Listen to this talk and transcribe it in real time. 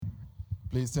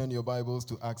Please turn your Bibles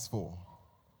to Acts 4.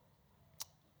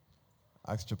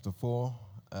 Acts chapter 4.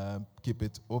 Keep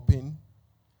it open.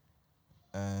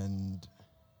 And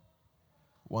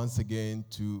once again,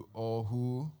 to all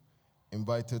who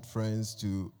invited friends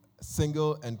to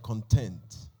Single and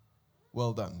Content.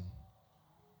 Well done.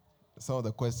 Some of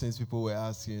the questions people were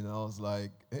asking, I was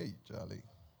like, hey, Charlie.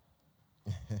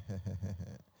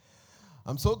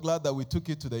 I'm so glad that we took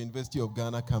it to the University of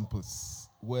Ghana campus,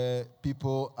 where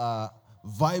people are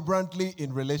vibrantly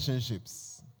in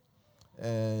relationships.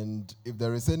 And if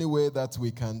there is any way that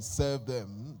we can serve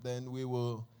them, then we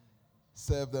will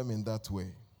serve them in that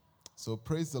way. So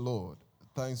praise the Lord.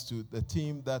 Thanks to the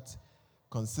team that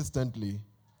consistently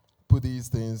put these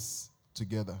things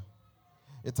together.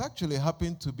 It actually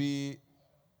happened to be,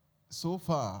 so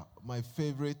far, my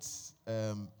favorite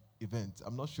event.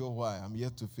 I'm not sure why. I'm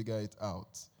yet to figure it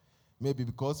out. Maybe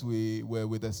because we were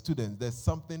with the students. There's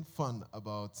something fun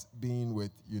about being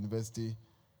with university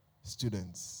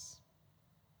students.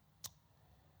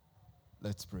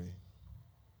 Let's pray.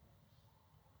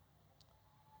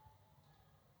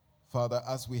 Father,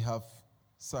 as we have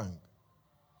sung,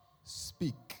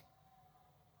 speak,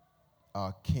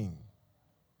 our King.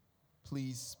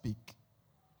 Please speak.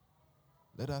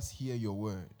 Let us hear your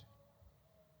word,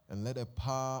 and let the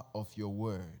power of your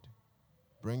word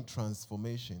bring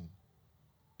transformation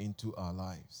into our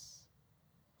lives.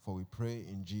 For we pray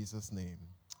in Jesus' name.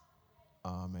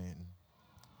 Amen.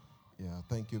 Yeah,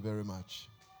 thank you very much.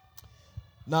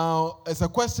 Now, it's a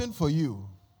question for you.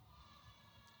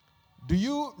 Do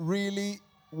you really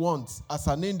want, as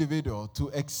an individual, to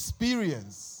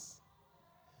experience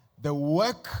the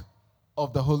work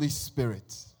of the Holy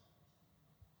Spirit?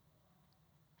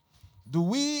 Do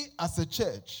we, as a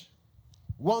church,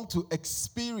 want to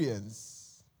experience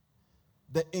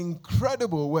the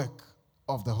incredible work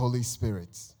of the Holy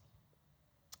Spirit?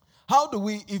 How do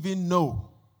we even know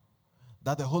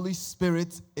that the Holy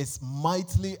Spirit is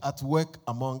mightily at work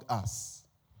among us?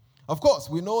 Of course,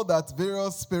 we know that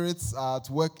various spirits are at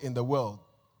work in the world.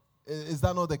 Is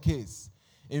that not the case?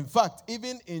 In fact,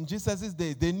 even in Jesus'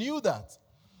 day, they knew that.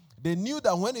 They knew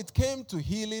that when it came to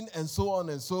healing and so on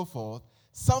and so forth,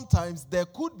 sometimes there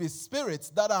could be spirits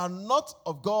that are not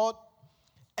of God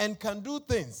and can do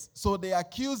things. So they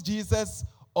accused Jesus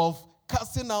of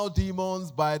casting out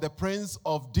demons by the prince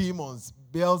of demons,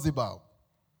 Beelzebub.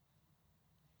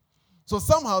 So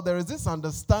somehow there is this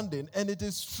understanding, and it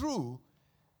is true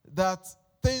that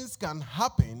things can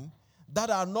happen that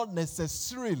are not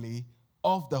necessarily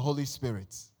of the Holy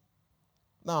Spirit.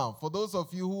 Now, for those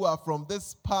of you who are from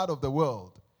this part of the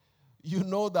world, you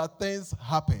know that things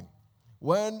happen.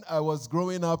 When I was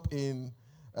growing up in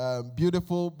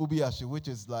beautiful Bubiashi, which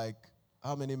is like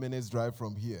how many minutes drive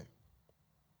from here?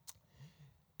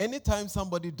 Anytime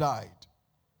somebody died,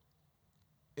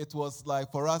 it was like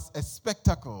for us a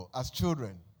spectacle as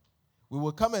children. We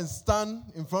would come and stand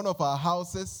in front of our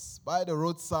houses by the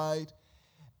roadside,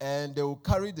 and they will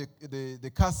carry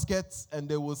the caskets, and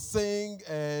they will sing,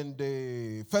 and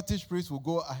the fetish priest will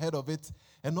go ahead of it,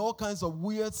 and all kinds of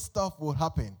weird stuff will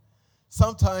happen.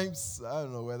 Sometimes, I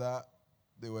don't know whether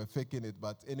they were faking it,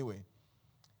 but anyway,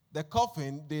 the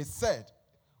coffin, they said,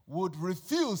 would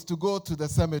refuse to go to the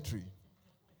cemetery.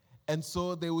 And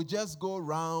so they would just go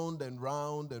round and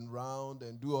round and round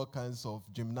and do all kinds of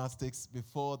gymnastics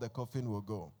before the coffin will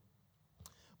go.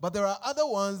 But there are other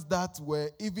ones that were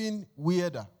even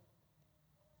weirder.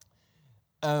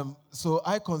 So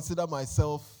I consider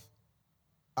myself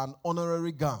an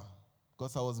honorary Ga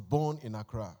because I was born in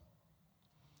Accra.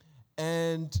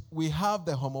 And we have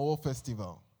the Homowo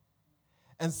Festival.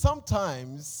 And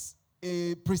sometimes,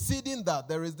 preceding that,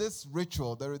 there is this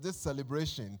ritual, there is this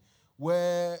celebration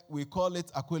where we call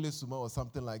it Akwele Suma or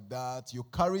something like that. You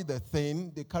carry the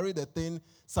thing, they carry the thing,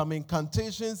 some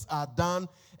incantations are done,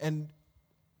 and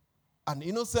an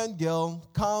innocent girl,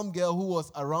 calm girl who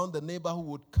was around the neighborhood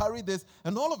would carry this,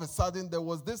 and all of a sudden there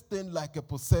was this thing like a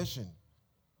possession.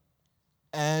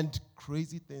 And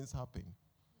crazy things happen.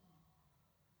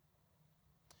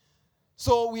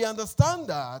 So we understand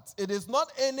that it is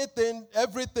not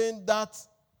everything that's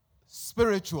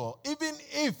spiritual, even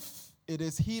if it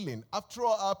is healing. After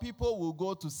all, our people will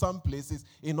go to some places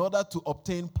in order to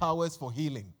obtain powers for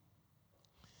healing.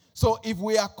 So if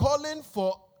we are calling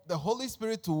for the Holy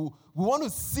Spirit we want to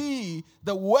see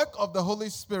the work of the Holy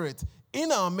Spirit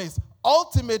in our midst,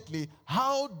 ultimately,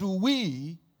 how do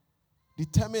we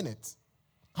determine it?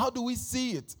 How do we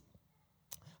see it?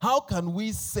 How can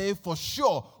we say for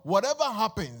sure, whatever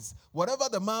happens, whatever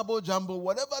the marble jumble,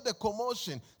 whatever the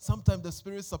commotion, sometimes the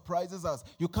Spirit surprises us.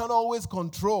 You can't always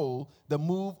control the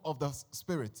move of the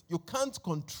Spirit. You can't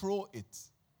control it.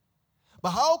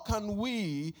 But how can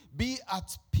we be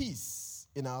at peace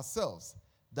in ourselves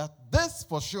that this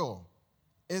for sure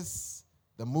is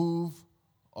the move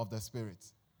of the Spirit?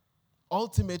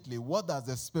 Ultimately, what does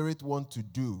the Spirit want to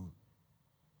do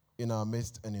in our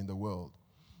midst and in the world?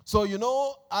 So,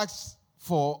 Acts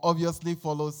 4 obviously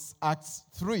follows Acts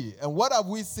 3. And what have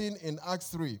we seen in Acts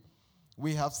 3?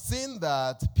 We have seen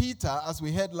that Peter, as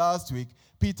we heard last week,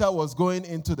 Peter was going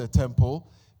into the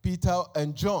temple, Peter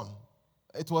and John.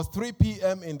 It was 3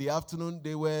 p.m. in the afternoon.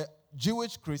 They were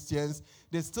Jewish Christians.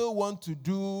 They still want to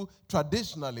do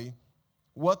traditionally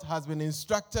what has been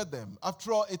instructed them.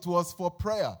 After all, it was for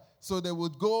prayer. So they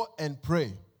would go and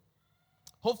pray.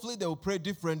 Hopefully they will pray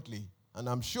differently. And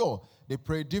I'm sure they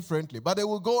pray differently. But they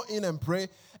will go in and pray.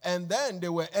 And then they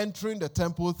were entering the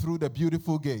temple through the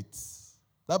beautiful gates.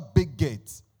 That big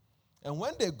gate. And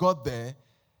when they got there,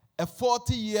 a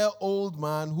 40-year-old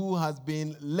man who has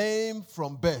been lame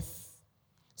from birth.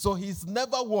 So he's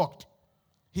never walked.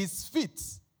 His feet,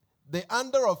 the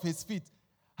under of his feet,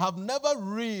 have never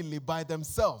really by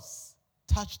themselves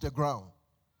touched the ground.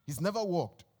 He's never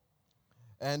walked.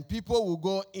 And people will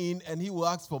go in and he will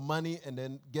ask for money and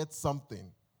then get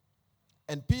something.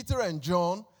 And Peter and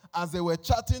John, as they were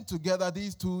chatting together,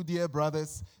 these two dear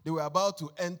brothers, they were about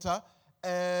to enter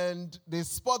and they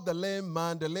spot the lame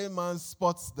man. The lame man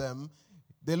spots them.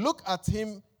 They look at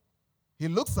him. He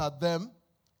looks at them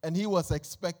and he was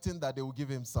expecting that they would give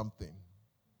him something.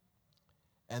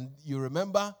 And you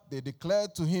remember, they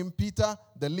declared to him, Peter,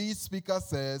 the lead speaker,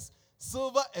 says,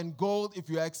 silver and gold, if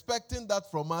you are expecting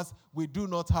that from us, we do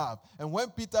not have. And when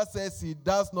Peter says he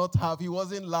does not have, he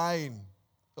wasn't lying.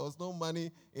 There was no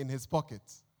money in his pocket.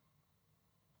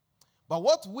 But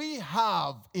what we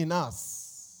have in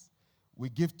us, we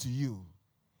give to you.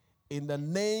 In the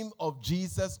name of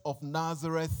Jesus of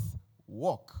Nazareth,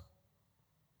 walk.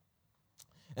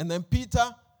 And then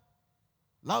Peter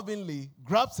lovingly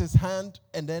grabs his hand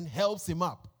and then helps him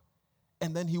up.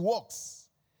 And then he walks.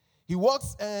 He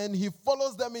walks and he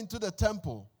follows them into the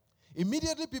temple.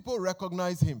 Immediately people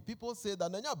recognize him. People say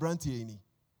that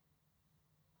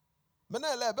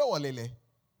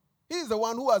he is the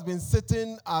one who has been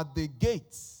sitting at the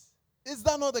gates. Is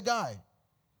that not the guy?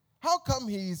 How come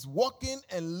he is walking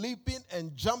and leaping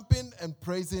and jumping and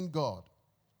praising God?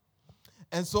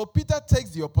 And so Peter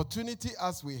takes the opportunity,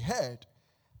 as we heard,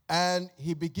 and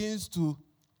he begins to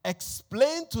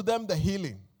explain to them the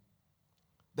healing.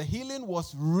 The healing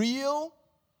was real.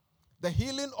 The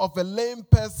healing of a lame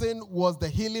person was the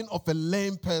healing of a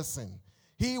lame person.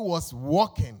 He was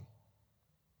walking.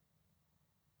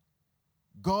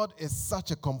 God is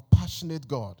such a compassionate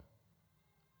God.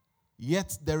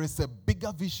 Yet there is a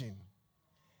bigger vision.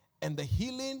 And the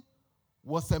healing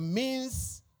was a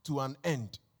means to an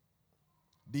end.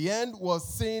 The end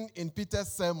was seen in Peter's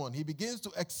sermon. He begins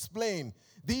to explain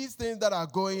these things that are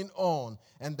going on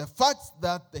and the fact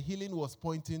that the healing was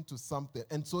pointing to something.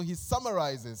 And so he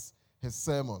summarizes his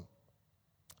sermon.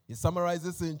 He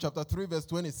summarizes in chapter 3, verse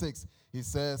 26. He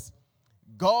says,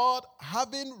 God,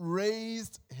 having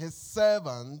raised his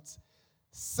servant,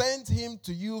 sent him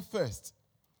to you first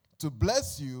to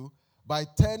bless you by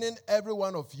turning every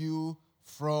one of you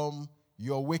from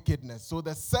your wickedness. So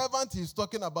the servant he's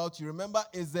talking about, you remember,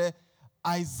 is the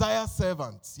Isaiah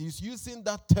servant. He's using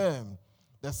that term,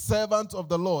 the servant of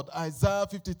the Lord. Isaiah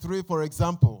 53, for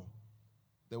example,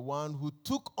 the one who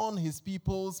took on his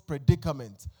people's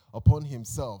predicament upon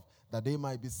himself, that they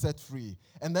might be set free.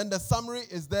 And then the summary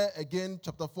is there again,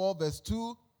 chapter 4, verse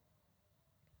 2.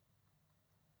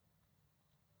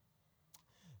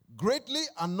 Greatly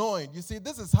annoyed. You see,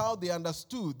 this is how they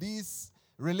understood these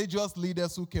religious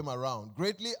leaders who came around.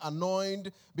 Greatly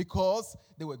annoyed because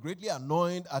they were greatly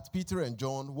annoyed at Peter and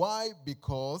John. Why?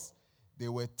 Because they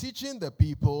were teaching the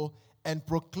people and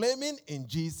proclaiming in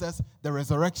Jesus the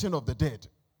resurrection of the dead.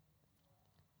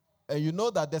 And you know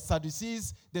that the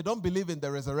Sadducees, they don't believe in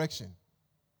the resurrection.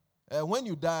 When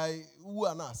you die,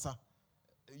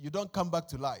 you don't come back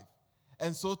to life.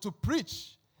 And so to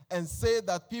preach and say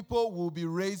that people will be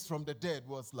raised from the dead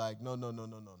was like, no.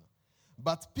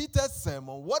 But Peter's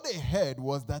sermon, what they heard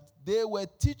was that they were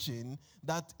teaching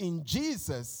that in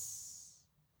Jesus,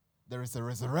 there is a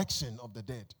resurrection of the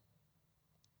dead.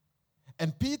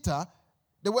 And Peter,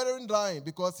 they weren't lying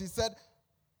because he said,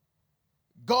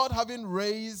 God having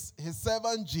raised his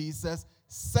servant Jesus,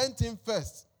 sent him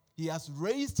first. He has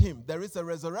raised him. There is a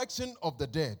resurrection of the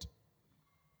dead.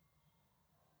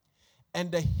 And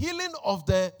the healing of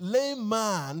the lame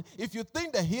man, if you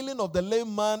think the healing of the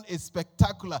lame man is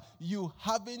spectacular, you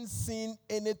haven't seen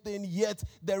anything yet.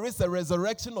 There is a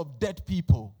resurrection of dead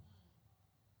people.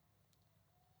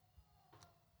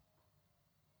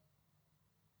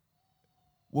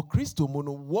 wo Kristo mu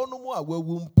no wono mu a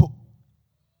wawu mpo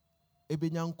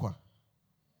ebenya nkwa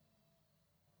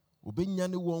obenya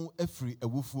ne won afiri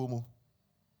awufuo mu.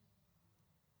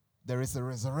 There is a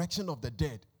resurrection of the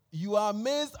dead. You are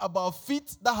amazed about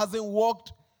feet that hasn't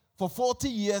walked for 40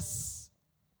 years.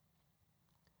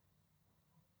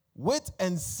 Wait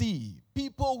and see.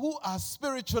 People who are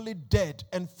spiritually dead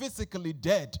and physically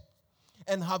dead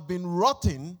and have been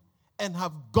rotting and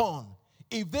have gone,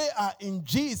 if they are in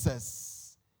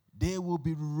Jesus, they will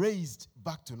be raised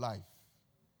back to life.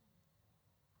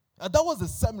 And that was a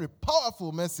summary,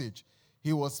 powerful message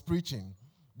he was preaching.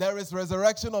 There is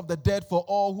resurrection of the dead for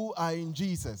all who are in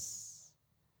Jesus.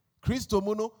 Kristo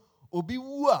muno obi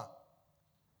wua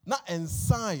na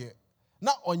ensaye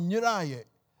na onyiraye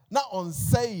na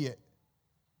onseye.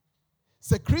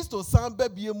 Se Kristo san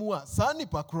bebie mu a sa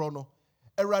nipa kro no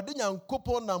Awurade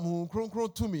Nyankopɔn nam Honhom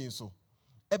Kronkron tumi so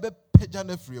ebe pagya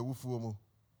na firi awufuo mu.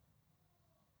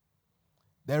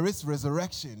 There is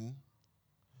resurrection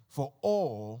for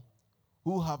all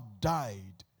who have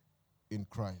died in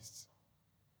Christ.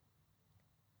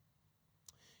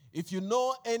 If you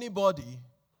know anybody,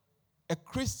 a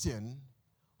Christian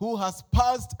who has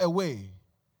passed away,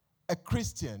 a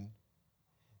Christian,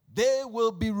 they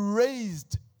will be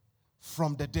raised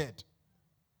from the dead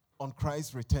on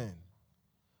Christ's return.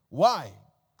 Why?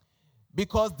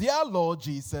 Because their Lord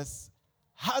Jesus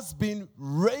has been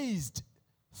raised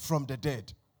from the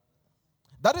dead.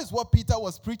 That is what Peter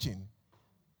was preaching.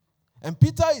 And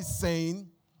Peter is saying,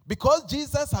 because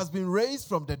Jesus has been raised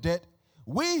from the dead,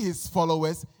 we, his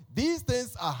followers, these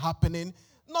things are happening,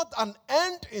 not an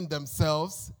end in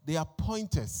themselves. They are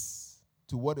pointers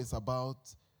to what is about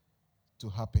to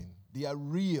happen. They are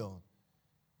real,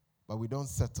 but we don't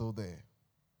settle there.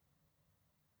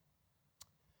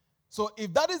 So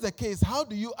if that is the case, how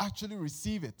do you actually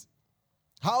receive it?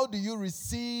 How do you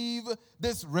receive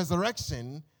this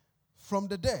resurrection from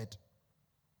the dead?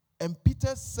 And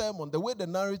Peter's sermon, the way the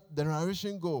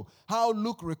narration goes, how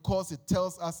Luke records it,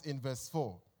 tells us in verse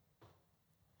 4.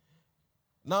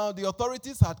 Now, the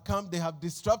authorities had come, they have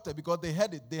disrupted, because they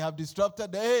heard it, they have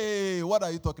disrupted. Hey, what are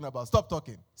you talking about? Stop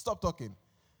talking. Stop talking.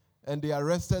 And they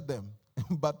arrested them.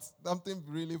 But something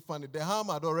really funny, the harm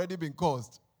had already been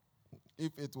caused,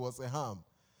 if it was a harm.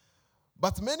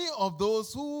 But many of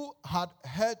those who had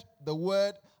heard the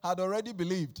word had already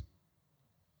believed.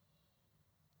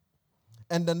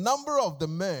 And the number of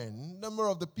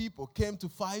the people came to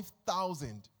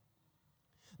 5,000.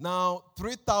 Now,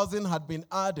 3,000 had been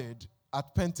added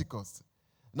at Pentecost.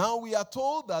 Now we are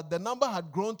told that the number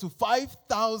had grown to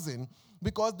 5,000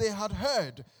 because they had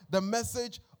heard the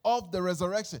message of the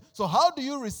resurrection. So how do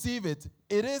you receive it?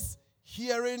 It is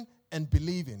hearing and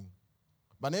believing.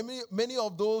 But many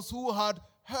of those who had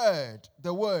heard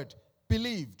the word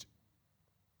believed.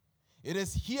 It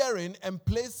is hearing and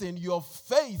placing your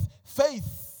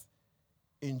faith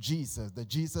in Jesus, the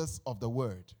Jesus of the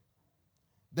word.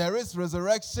 There is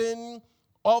resurrection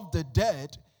of the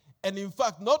dead. And in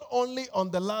fact, not only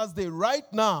on the last day,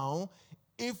 right now,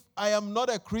 if I am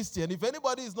not a Christian, if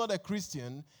anybody is not a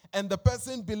Christian, and the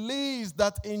person believes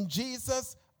that in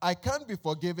Jesus I can be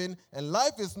forgiven and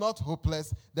life is not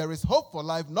hopeless, there is hope for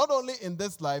life, not only in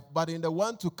this life, but in the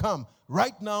one to come.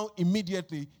 Right now,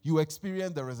 immediately, you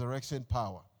experience the resurrection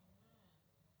power.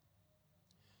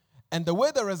 And the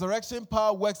way the resurrection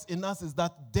power works in us is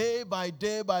that day by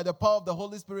day, by the power of the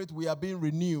Holy Spirit, we are being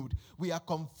renewed. We are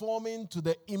conforming to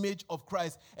the image of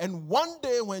Christ. And one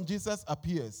day when Jesus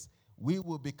appears, we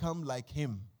will become like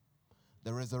him.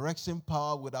 The resurrection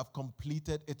power would have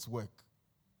completed its work.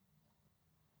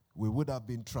 We would have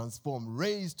been transformed,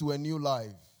 raised to a new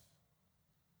life.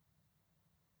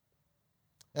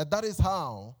 And that is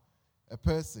how a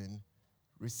person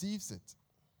receives it.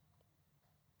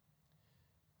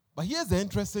 But here's the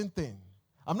interesting thing.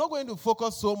 I'm not going to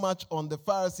focus so much on the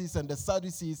Pharisees and the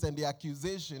Sadducees and the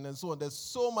accusation and so on. There's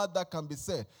so much that can be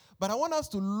said. But I want us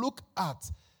to look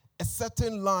at a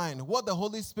certain line, what the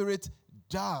Holy Spirit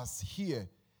does here.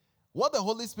 What the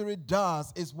Holy Spirit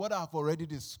does is what I've already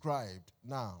described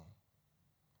now.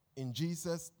 In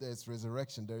Jesus, there's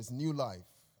resurrection. There's new life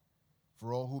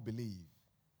for all who believe.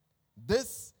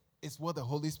 This is what the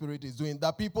Holy Spirit is doing,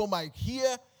 that people might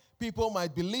hear, people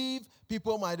might believe,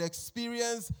 people might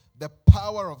experience the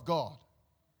power of God,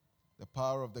 the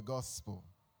power of the gospel.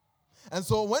 And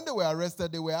so when they were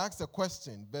arrested, they were asked a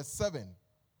question, verse 7.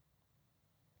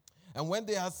 And when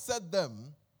they had set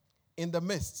them in the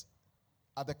midst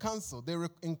at the council, they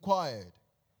inquired,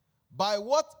 by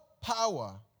what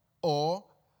power or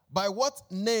by what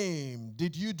name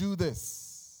did you do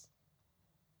this?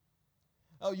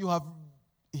 Oh, you have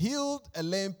healed a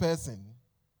lame person.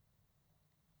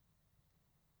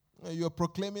 You're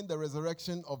proclaiming the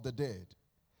resurrection of the dead.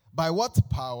 By what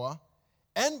power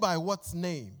and by what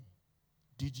name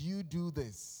did you do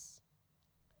this?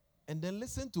 And then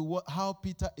listen to how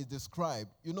Peter is described.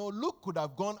 Luke could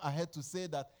have gone ahead to say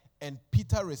that, and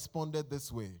Peter responded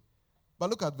this way. But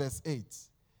look at verse 8.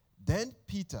 Then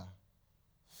Peter,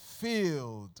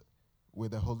 filled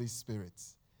with the Holy Spirit.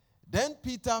 Then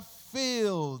Peter,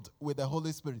 filled with the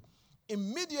Holy Spirit.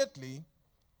 Immediately,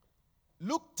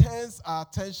 Luke turns our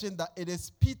attention that it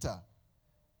is Peter.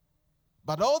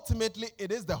 But ultimately,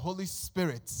 it is the Holy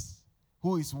Spirit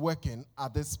who is working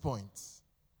at this point.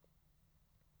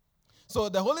 So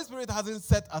the Holy Spirit hasn't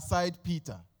set aside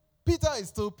Peter. Peter is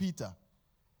still Peter.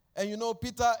 And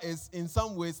Peter is in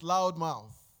some ways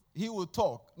loudmouth. He will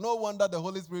talk. No wonder the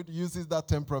Holy Spirit uses that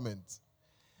temperament.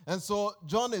 And so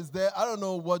John is there. I don't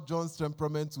know what John's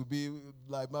temperament will be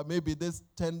like. Maybe this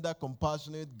tender,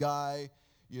 compassionate guy,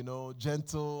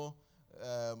 gentle.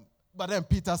 But then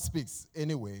Peter speaks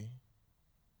anyway.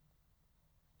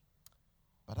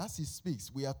 But as he speaks,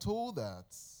 we are told that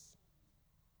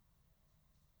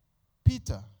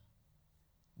Peter,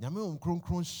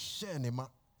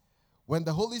 when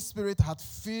the Holy Spirit had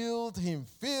filled him,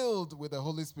 filled with the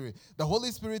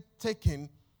Holy Spirit taking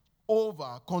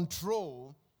over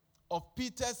control of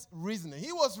Peter's reasoning.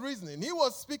 He was reasoning, he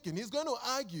was speaking, he's going to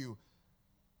argue.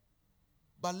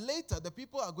 But later, the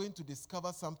people are going to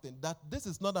discover something, that this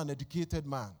is not an educated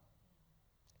man.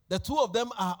 The two of them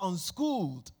are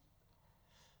unschooled,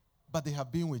 but they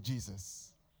have been with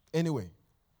Jesus. Anyway,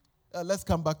 let's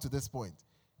come back to this point.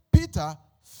 Peter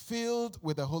filled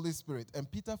with the Holy Spirit. And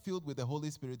Peter filled with the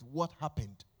Holy Spirit, what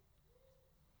happened?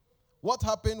 What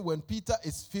happened when Peter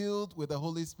is filled with the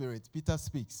Holy Spirit? Peter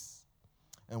speaks.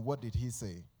 And what did he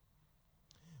say?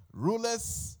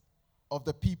 Rulers of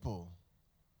the people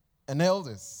and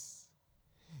elders,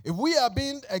 if we are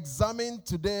being examined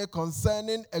today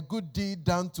concerning a good deed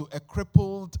done to a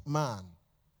crippled man,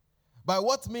 by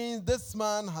what means this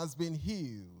man has been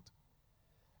healed,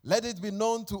 let it be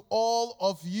known to all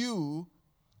of you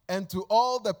and to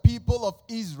all the people of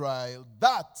Israel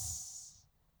that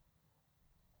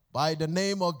by the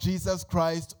name of Jesus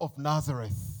Christ of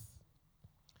Nazareth,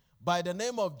 by the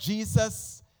name of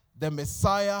Jesus, the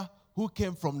Messiah who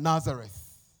came from Nazareth.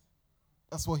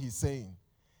 That's what he's saying.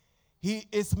 He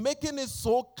is making it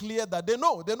so clear that they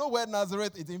know where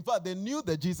Nazareth is. In fact, they knew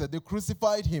the Jesus. They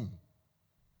crucified him.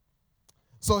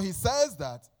 So he says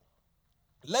that,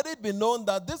 let it be known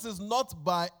that this is not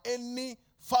by any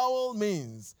foul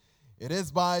means. It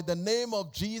is by the name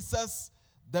of Jesus,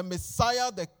 the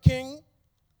Messiah, the King,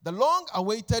 the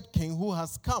long-awaited King who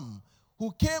has come,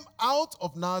 who came out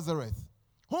of Nazareth,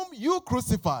 whom you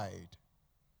crucified,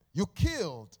 you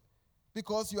killed,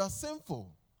 because you are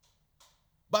sinful,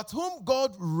 but whom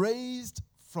God raised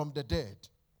from the dead.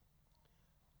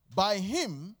 By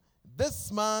him,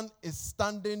 this man is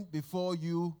standing before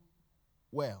you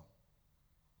well.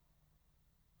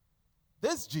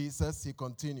 This Jesus, he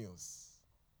continues,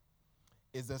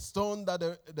 is a stone that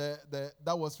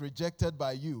that was rejected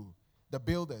by you, the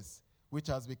builders, which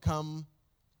has become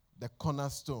the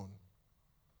cornerstone.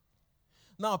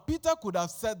 Now, Peter could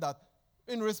have said that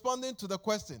in responding to the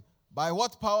question, by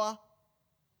what power?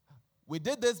 We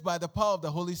did this by the power of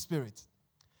the Holy Spirit.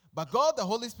 But God, the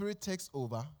Holy Spirit, takes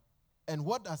over. And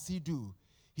what does he do?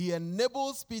 He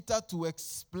enables Peter to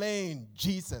explain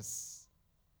Jesus.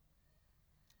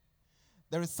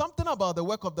 There is something about the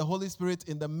work of the Holy Spirit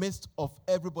in the midst of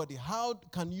everybody. How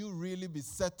can you really be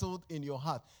settled in your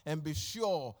heart and be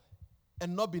sure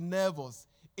and not be nervous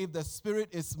if the Spirit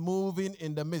is moving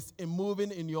in the midst, and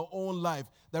moving in your own life?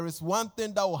 There is one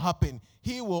thing that will happen.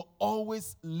 He will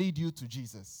always lead you to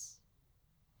Jesus.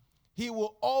 He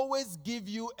will always give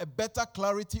you a better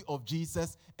clarity of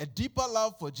Jesus, a deeper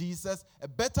love for Jesus, a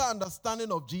better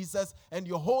understanding of Jesus, and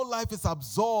your whole life is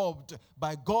absorbed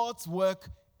by God's work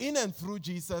in and through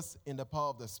Jesus in the power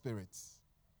of the Spirit.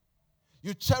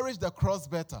 You cherish the cross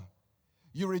better.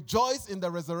 You rejoice in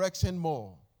the resurrection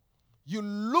more. You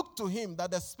look to him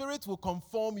that the Spirit will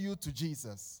conform you to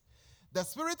Jesus. The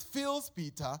Spirit fills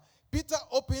Peter. Peter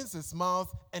opens his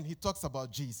mouth and he talks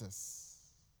about Jesus.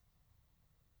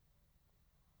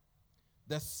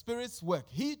 The Spirit's work,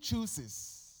 he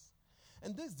chooses.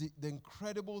 And this is the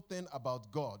incredible thing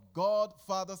about God. God,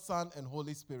 Father, Son, and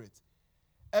Holy Spirit.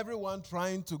 Everyone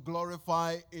trying to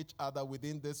glorify each other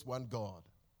within this one God.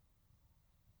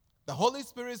 The Holy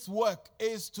Spirit's work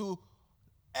is to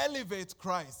elevate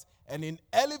Christ. And in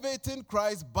elevating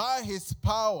Christ by his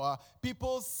power,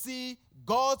 people see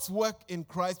God's work in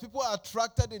Christ. People are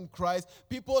attracted in Christ.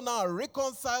 People now are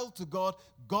reconciled to God.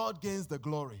 God gains the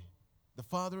glory. The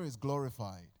Father is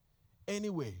glorified.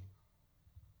 Anyway,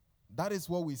 That is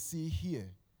what we see here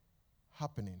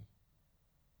happening.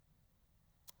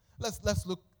 Let's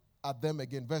look at them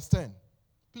again. Verse 10.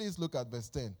 Please look at verse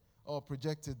 10. Or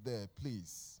project it there,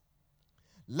 please.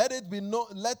 Let it be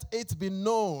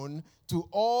known to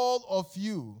all of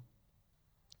you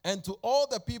and to all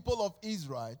the people of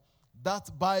Israel that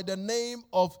by the name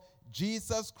of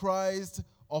Jesus Christ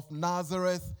of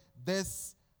Nazareth,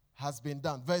 this has been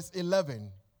done. Verse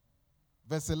 11.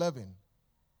 Verse 11.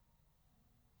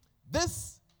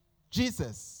 This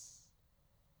Jesus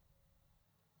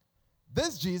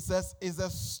is a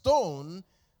stone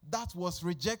that was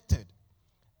rejected.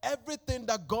 Everything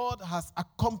that God has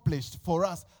accomplished for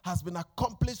us has been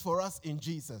accomplished for us in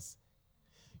Jesus.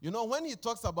 You know, when he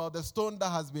talks about the stone that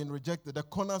has been rejected, the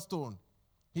cornerstone,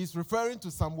 he's referring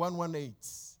to Psalm 118.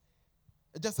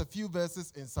 Just a few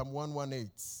verses in Psalm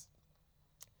 118.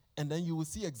 And then you will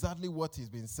see exactly what he's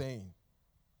been saying.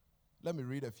 Let me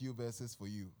read a few verses for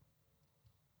you.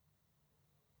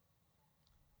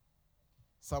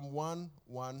 Psalm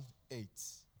 118.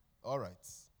 All right.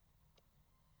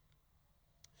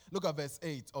 Look at verse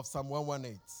 8 of Psalm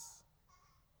 118.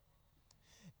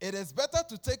 It is better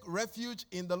to take refuge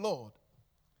in the Lord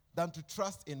than to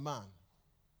trust in man.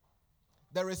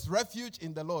 There is refuge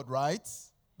in the Lord, right?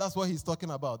 That's what he's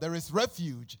talking about. There is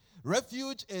refuge.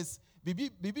 Refuge is bibi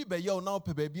beyo na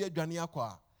pe baby adwane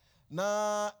akwa.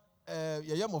 Na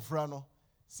yeye mofra no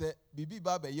se bibi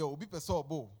ba beyo obi pese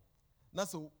obo. Na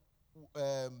so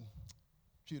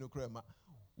twi no krema.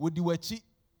 Wodi wachi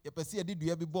ye pese ye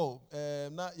dua bi ball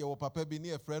na ye wo papa bi ne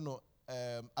ye frɛ no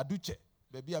aduche.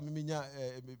 Baby amiminya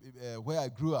where I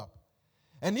grew up.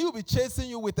 And he will be chasing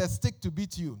you with a stick to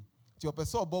beat you. Your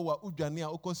person obo wa udwane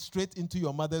a go straight into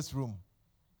your mother's room.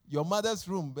 Your mother's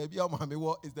room, baby,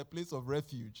 is the place of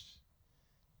refuge.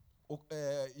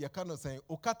 You cannot say,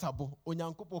 Okatabo,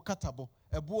 Onyankopo Okatabo,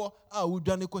 Ebuo,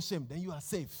 udwane ko shem, then you are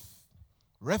safe.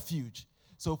 Refuge.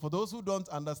 So for those who don't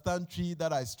understand tree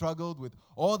that I struggled with,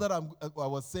 all that I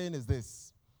was saying is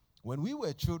this. When we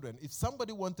were children, if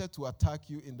somebody wanted to attack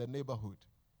you in the neighborhood,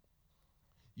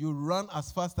 you ran as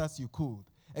fast as you could.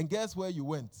 And guess where you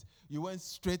went? You went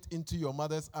straight into your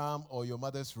mother's arm or your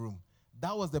mother's room.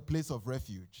 That was the place of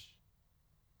refuge.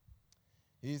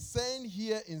 He's saying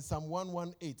here in Psalm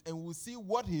 118, and we'll see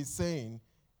what he's saying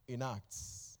in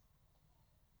Acts.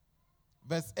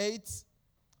 Verse 8,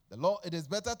 the Lord, it is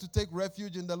better to take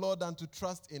refuge in the Lord than to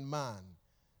trust in man.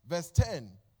 Verse 10,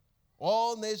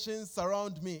 all nations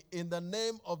surround me. In the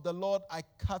name of the Lord, I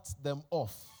cut them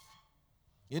off.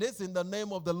 It is in the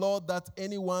name of the Lord that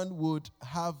anyone would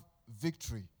have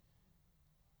victory.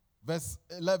 Verse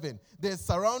 11, they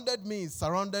surrounded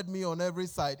me on every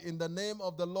side. In the name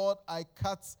of the Lord, I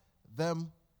cut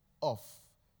them off.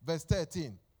 Verse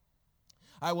 13,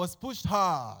 I was pushed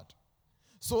hard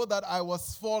so that I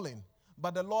was falling,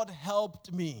 but the Lord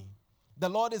helped me. The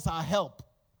Lord is our help.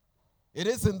 It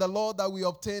is in the Lord that we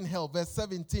obtain help. Verse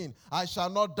 17, I shall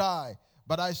not die,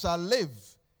 but I shall live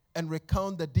and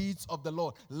recount the deeds of the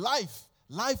Lord. Life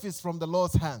is from the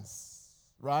Lord's hands,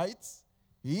 right?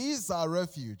 He is our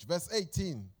refuge. Verse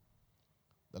 18,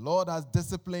 the Lord has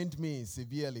disciplined me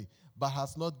severely, but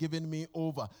has not given me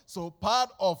over. So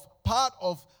part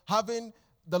of having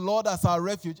the Lord as our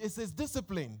refuge is his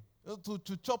discipline,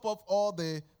 to chop off all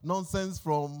the nonsense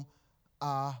from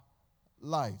our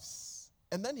lives.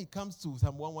 And then he comes to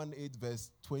Psalm 118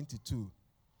 verse 22.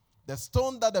 The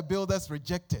stone that the builders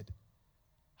rejected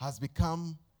has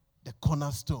become the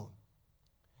cornerstone.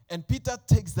 And Peter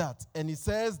takes that and he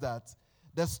says that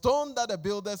the stone that the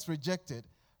builders rejected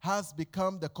has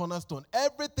become the cornerstone.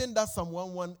 Everything that Psalm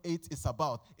 118 is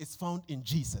about is found in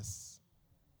Jesus.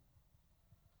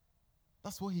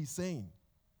 That's what he's saying.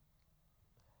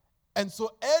 And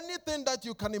so anything that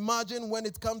you can imagine when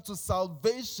it comes to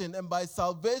salvation, and by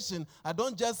salvation, I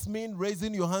don't just mean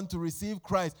raising your hand to receive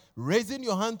Christ. Raising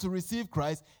your hand to receive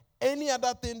Christ, any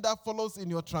other thing that follows in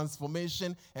your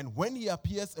transformation, and when he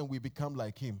appears and we become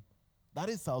like him. That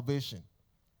is salvation.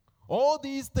 All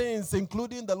these things,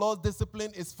 including the Lord's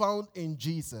discipline, is found in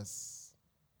Jesus.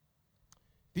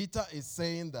 Peter is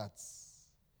saying that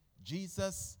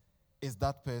Jesus is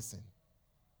that person.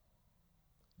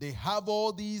 They have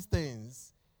all these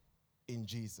things in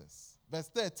Jesus. Verse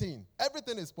 13,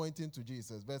 everything is pointing to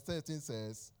Jesus. Verse 13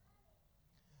 says,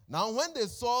 now when they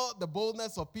saw the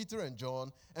boldness of Peter and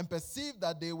John and perceived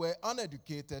that they were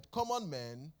uneducated, common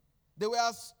men, they were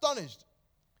astonished.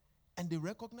 And they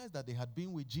recognized that they had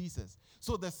been with Jesus.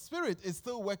 So the Spirit is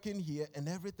still working here, and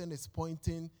everything is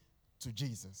pointing to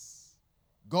Jesus.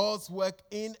 God's work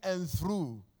in and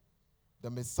through the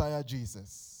Messiah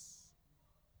Jesus.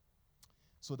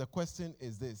 So the question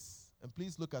is this: And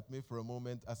please look at me for a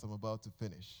moment as I'm about to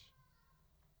finish.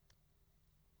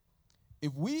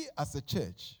 If we as a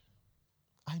church,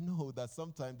 I know that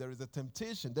sometimes there is a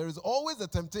temptation. There is always a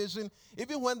temptation,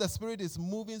 even when the Spirit is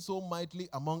moving so mightily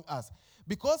among us.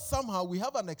 Because somehow we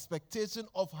have an expectation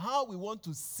of how we want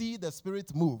to see the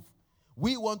Spirit move.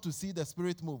 We want to see the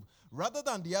Spirit move. Rather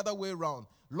than the other way around.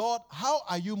 Lord, how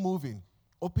are you moving?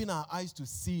 Open our eyes to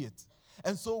see it.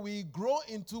 And so we grow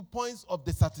into points of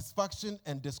dissatisfaction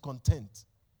and discontent.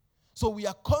 So we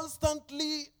are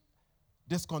constantly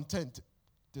discontented.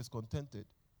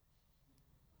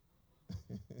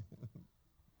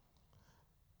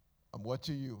 I'm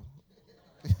watching you.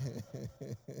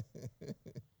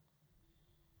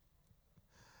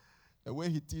 The way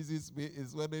he teases me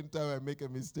is when anytime I make a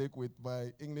mistake with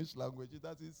my English language, he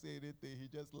doesn't say anything, he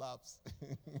just laughs.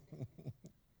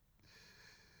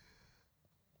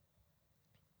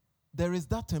 There is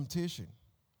that temptation.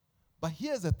 But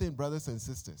here's the thing, brothers and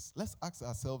sisters. Let's ask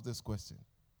ourselves this question.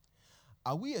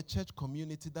 Are we a church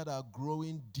community that are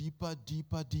growing deeper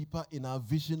in our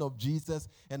vision of Jesus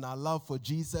and our love for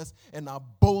Jesus and our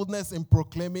boldness in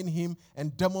proclaiming him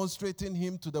and demonstrating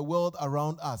him to the world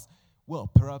around us?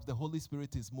 Well, perhaps the Holy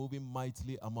Spirit is moving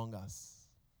mightily among us.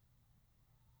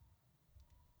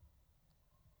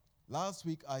 Last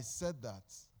week I said that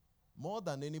more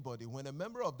than anybody, when a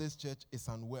member of this church is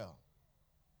unwell,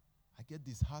 I get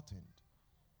disheartened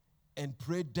and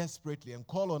pray desperately and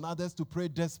call on others to pray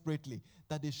desperately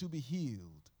that they should be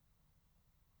healed.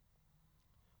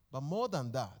 But more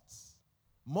than that,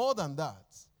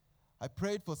 I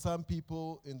prayed for some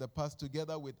people in the past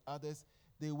together with others.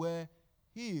 They were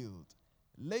healed.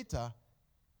 Later,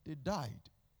 they died.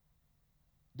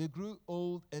 They grew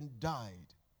old and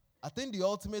died. I think the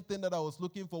ultimate thing that I was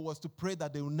looking for was to pray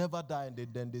that they will never die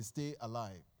and then they stay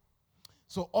alive.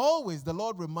 So always the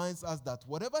Lord reminds us that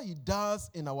whatever he does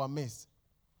in our midst,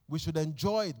 we should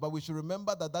enjoy it, but we should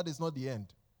remember that that is not the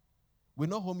end. We're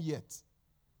not home yet.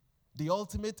 The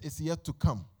ultimate is yet to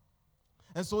come.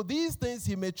 And so these things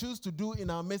he may choose to do in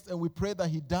our midst, and we pray that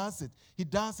he does it. He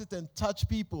does it and touch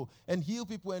people and heal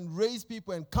people and raise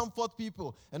people and comfort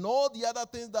people and all the other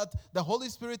things that the Holy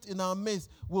Spirit in our midst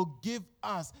will give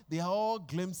us. They are all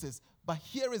glimpses. But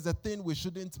here is the thing we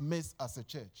shouldn't miss as a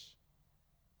church.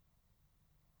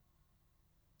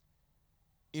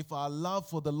 If our love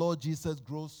for the Lord Jesus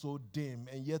grows so dim,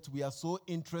 and yet we are so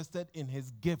interested in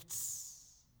his gifts,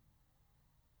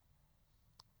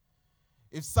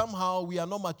 if somehow we are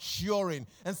not maturing,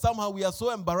 and somehow we are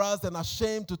so embarrassed and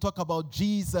ashamed to talk about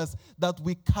Jesus that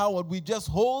we cower, we just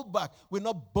hold back, we're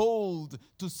not bold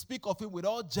to speak of him with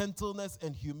all gentleness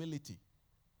and humility.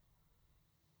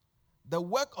 The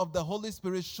work of the Holy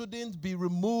Spirit shouldn't be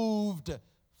removed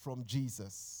from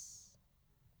Jesus.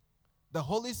 The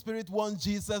Holy Spirit wants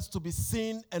Jesus to be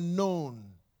seen and known.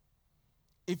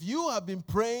 If you have been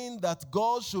praying that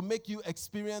God should make you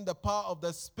experience the power of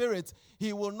the Spirit,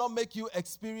 he will not make you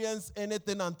experience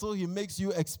anything until he makes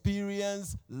you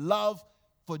experience love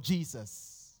for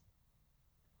Jesus.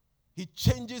 He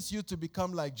changes you to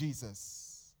become like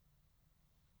Jesus.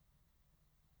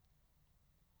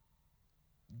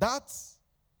 That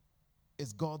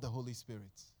is God the Holy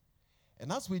Spirit.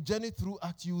 And as we journey through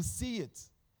Acts, you will see it.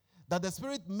 That the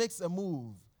Spirit makes a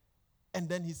move, and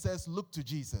then he says, look to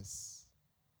Jesus.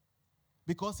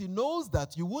 Because he knows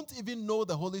that you won't even know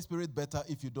the Holy Spirit better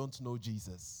if you don't know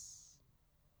Jesus.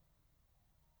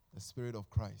 The Spirit of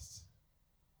Christ.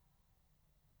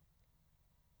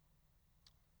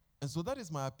 And so that is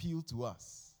my appeal to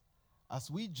us. As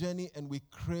we journey and we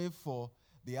crave for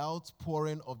the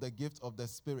outpouring of the gift of the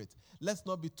Spirit, let's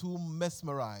not be too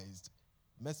mesmerized.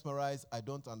 Mesmerized, I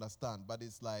don't understand, but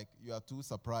it's like you are too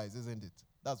surprised, isn't it?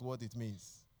 That's what it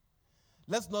means.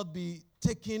 Let's not be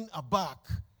taken aback.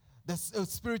 There's a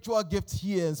spiritual gift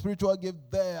here and spiritual gift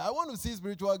there. I want to see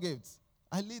spiritual gifts.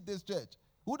 I lead this church.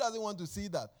 Who doesn't want to see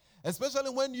that?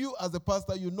 Especially when you, as a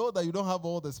pastor, you know that you don't have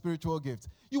all the spiritual gifts.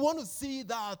 You want to see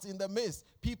that in the midst.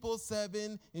 People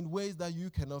serving in ways that you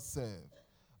cannot serve.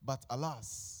 But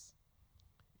alas,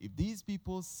 if these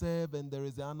people serve and there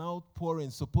is an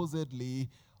outpouring supposedly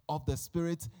of the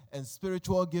Spirit and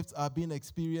spiritual gifts are being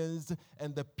experienced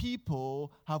and the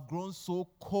people have grown so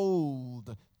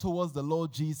cold towards the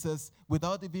Lord Jesus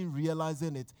without even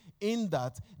realizing it, in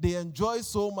that they enjoy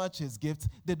so much his gifts,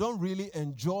 they don't really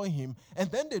enjoy him, and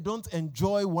then they don't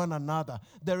enjoy one another.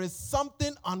 There is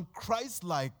something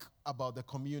unchristlike about the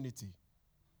community.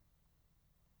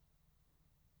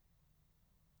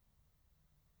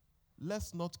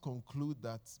 Let's not conclude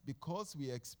that because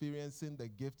we are experiencing the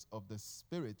gifts of the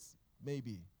Spirit,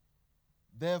 maybe,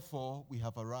 therefore we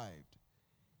have arrived.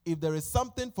 if there is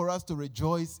something for us to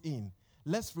rejoice in,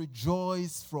 let's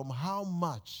rejoice from how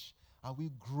much are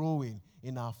we growing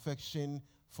in our affection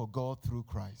for God through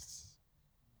Christ.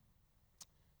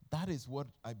 That is what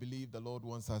I believe the Lord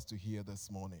wants us to hear this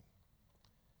morning.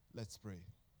 Let's pray.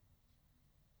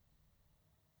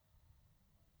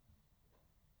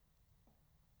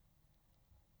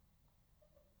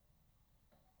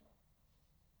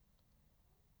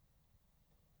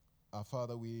 Our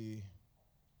Father, we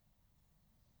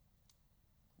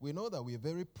know that we are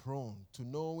very prone to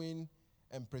knowing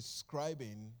and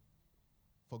prescribing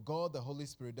for God the Holy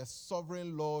Spirit, the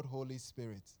sovereign Lord Holy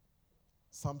Spirit,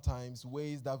 sometimes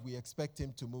ways that we expect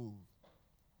him to move.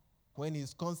 When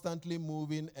he's constantly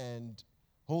moving and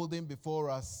holding before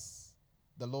us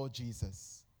the Lord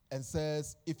Jesus and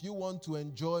says, if you want to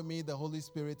enjoy me, the Holy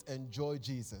Spirit, enjoy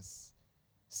Jesus.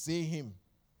 See him.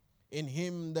 In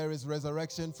him there is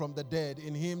resurrection from the dead.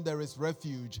 In him there is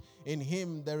refuge. In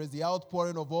him there is the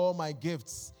outpouring of all my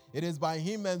gifts. It is by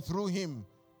him and through him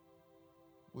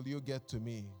will you get to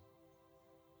me.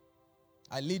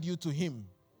 I lead you to him.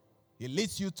 He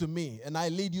leads you to me, and I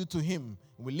lead you to him.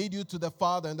 We lead you to the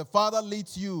Father, and the Father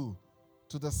leads you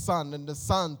to the Son, and the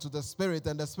Son to the Spirit,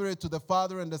 and the Spirit to the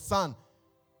Father and the Son.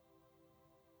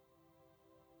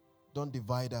 Don't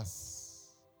divide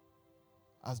us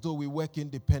as though we work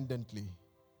independently.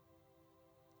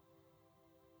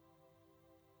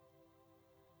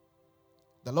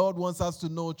 The Lord wants us to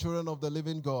know, children of the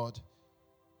living God,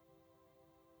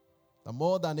 that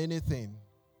more than anything,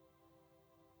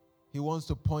 he wants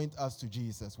to point us to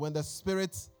Jesus. When the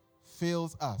Spirit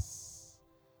fills us,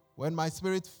 when my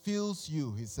Spirit fills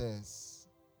you, he says,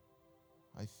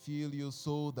 I fill you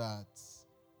so that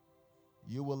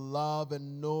you will love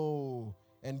and know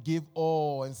and give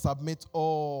all and submit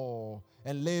all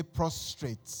and lay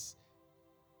prostrate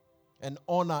and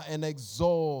honor and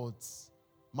exalt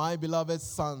my beloved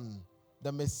Son,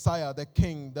 the Messiah, the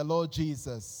King, the Lord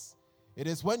Jesus. It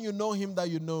is when you know him that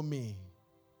you know me.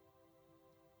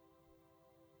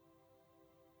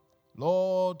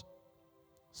 Lord,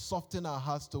 soften our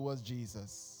hearts towards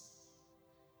Jesus.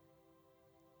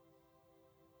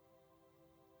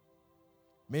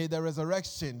 May the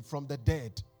resurrection from the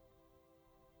dead,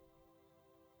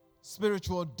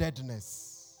 spiritual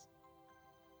deadness,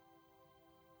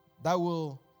 that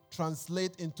will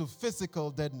translate into physical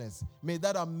deadness, may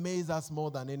that amaze us more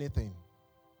than anything.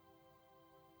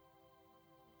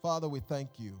 Father, we thank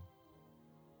you.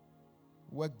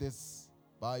 Work this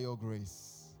by your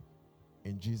grace.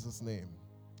 In Jesus' name,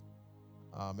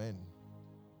 amen.